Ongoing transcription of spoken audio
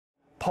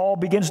Paul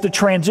begins to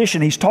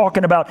transition. He's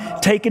talking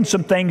about taking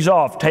some things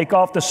off. Take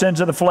off the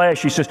sins of the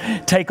flesh. He says,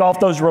 take off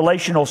those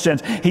relational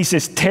sins. He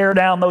says, tear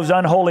down those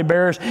unholy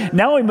barriers.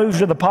 Now he moves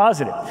to the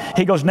positive.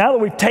 He goes, now that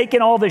we've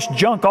taken all this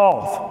junk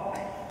off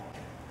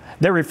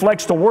that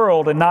reflects the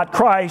world and not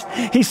Christ,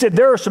 he said,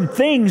 there are some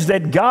things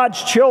that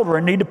God's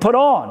children need to put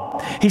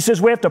on. He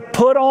says, we have to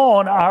put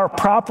on our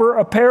proper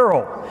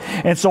apparel.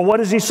 And so what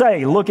does he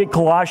say? Look at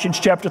Colossians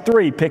chapter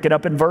 3, pick it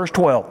up in verse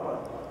 12.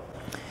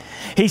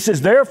 He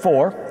says,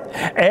 therefore,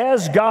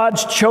 as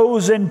God's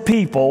chosen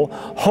people,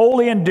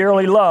 holy and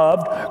dearly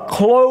loved,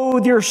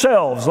 clothe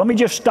yourselves. Let me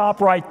just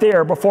stop right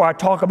there before I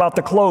talk about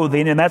the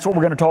clothing, and that's what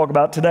we're going to talk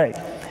about today.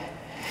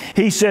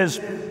 He says,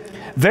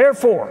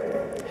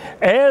 therefore,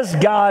 as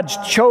God's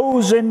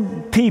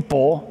chosen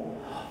people,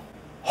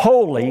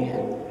 holy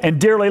and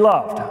dearly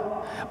loved.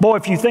 Boy,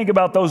 if you think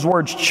about those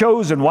words,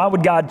 chosen, why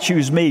would God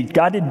choose me?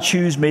 God didn't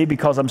choose me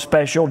because I'm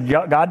special.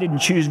 God didn't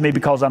choose me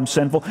because I'm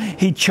sinful.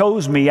 He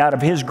chose me out of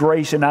His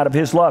grace and out of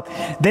His love.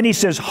 Then He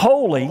says,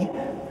 holy.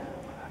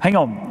 Hang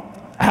on.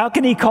 How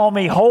can He call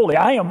me holy?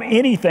 I am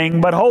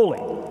anything but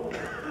holy.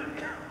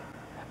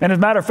 And as a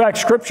matter of fact,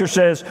 Scripture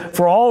says,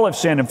 for all have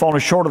sinned and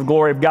fallen short of the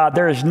glory of God.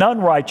 There is none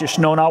righteous,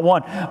 no, not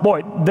one.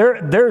 Boy,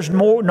 there's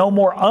no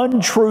more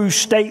untrue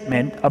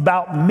statement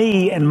about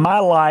me and my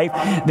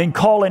life than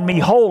calling me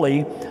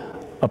holy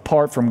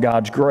apart from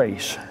God's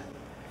grace.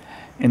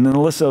 And then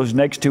listen to those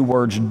next two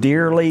words,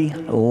 dearly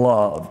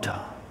loved.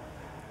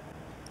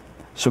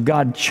 So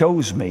God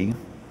chose me,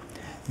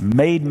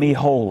 made me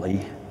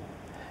holy,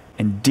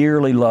 and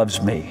dearly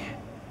loves me.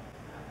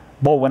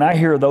 Boy, when I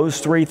hear those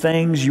three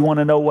things, you want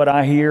to know what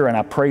I hear, and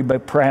I pray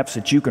perhaps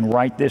that you can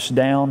write this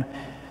down.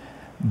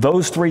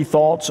 Those three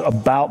thoughts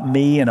about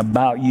me and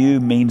about you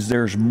means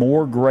there's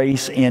more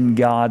grace in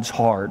God's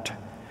heart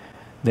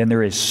than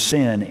there is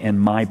sin in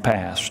my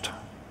past. You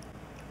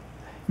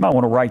might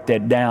want to write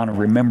that down and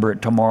remember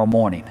it tomorrow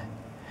morning.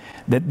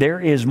 That there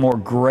is more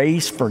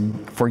grace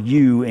for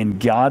you in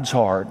God's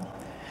heart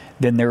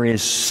than there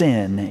is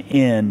sin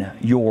in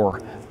your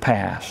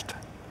past.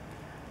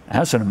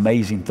 That's an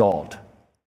amazing thought.